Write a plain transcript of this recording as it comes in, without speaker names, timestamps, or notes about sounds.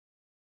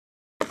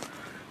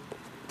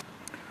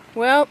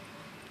Well,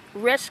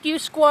 Rescue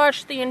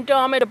Squash, the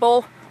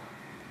Indomitable,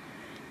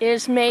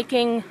 is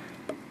making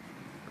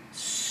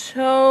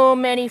so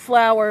many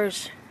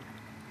flowers.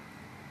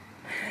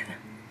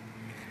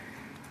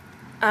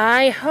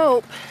 I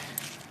hope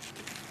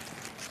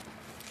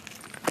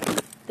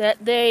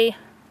that they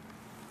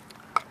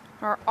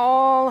are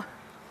all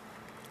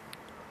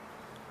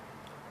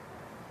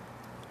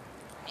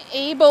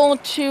able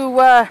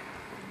to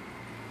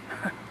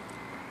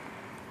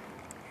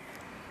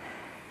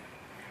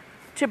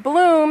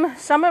bloom.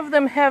 Some of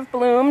them have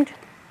bloomed.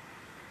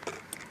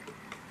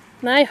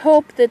 And I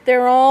hope that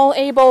they're all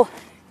able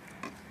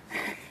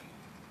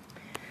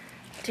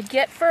to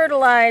get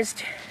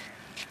fertilized.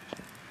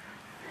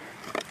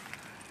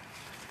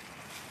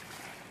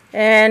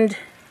 And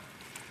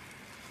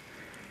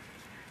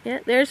yeah,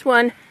 there's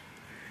one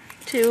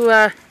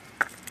to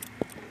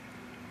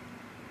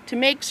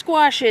make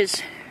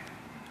squashes.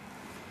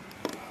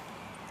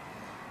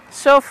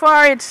 So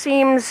far it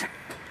seems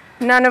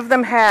none of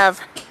them have.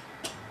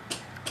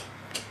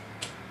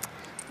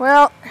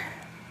 Well,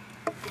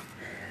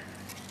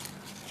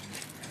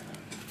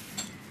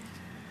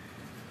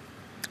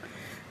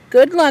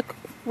 good luck,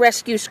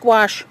 Rescue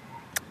Squash.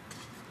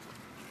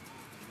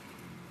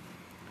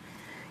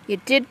 You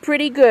did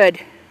pretty good.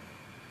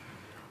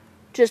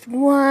 Just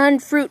one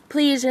fruit,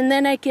 please, and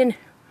then I can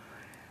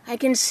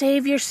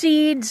save your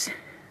seeds,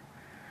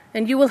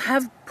 and you will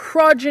have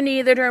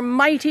progeny that are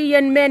mighty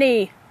and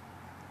many.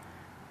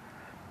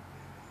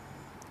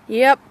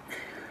 Yep.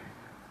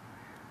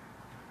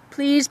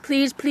 Please,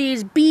 please,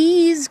 please,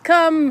 bees,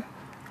 come.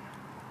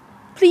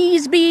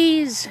 Please,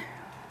 bees.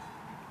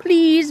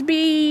 Please,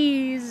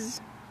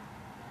 bees.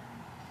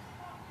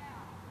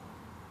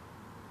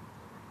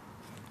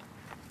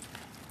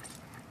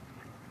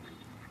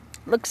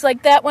 Looks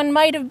like that one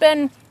might have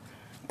been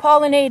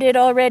pollinated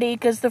already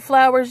because the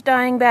flower's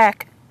dying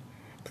back.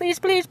 Please,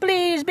 please,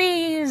 please,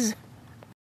 bees.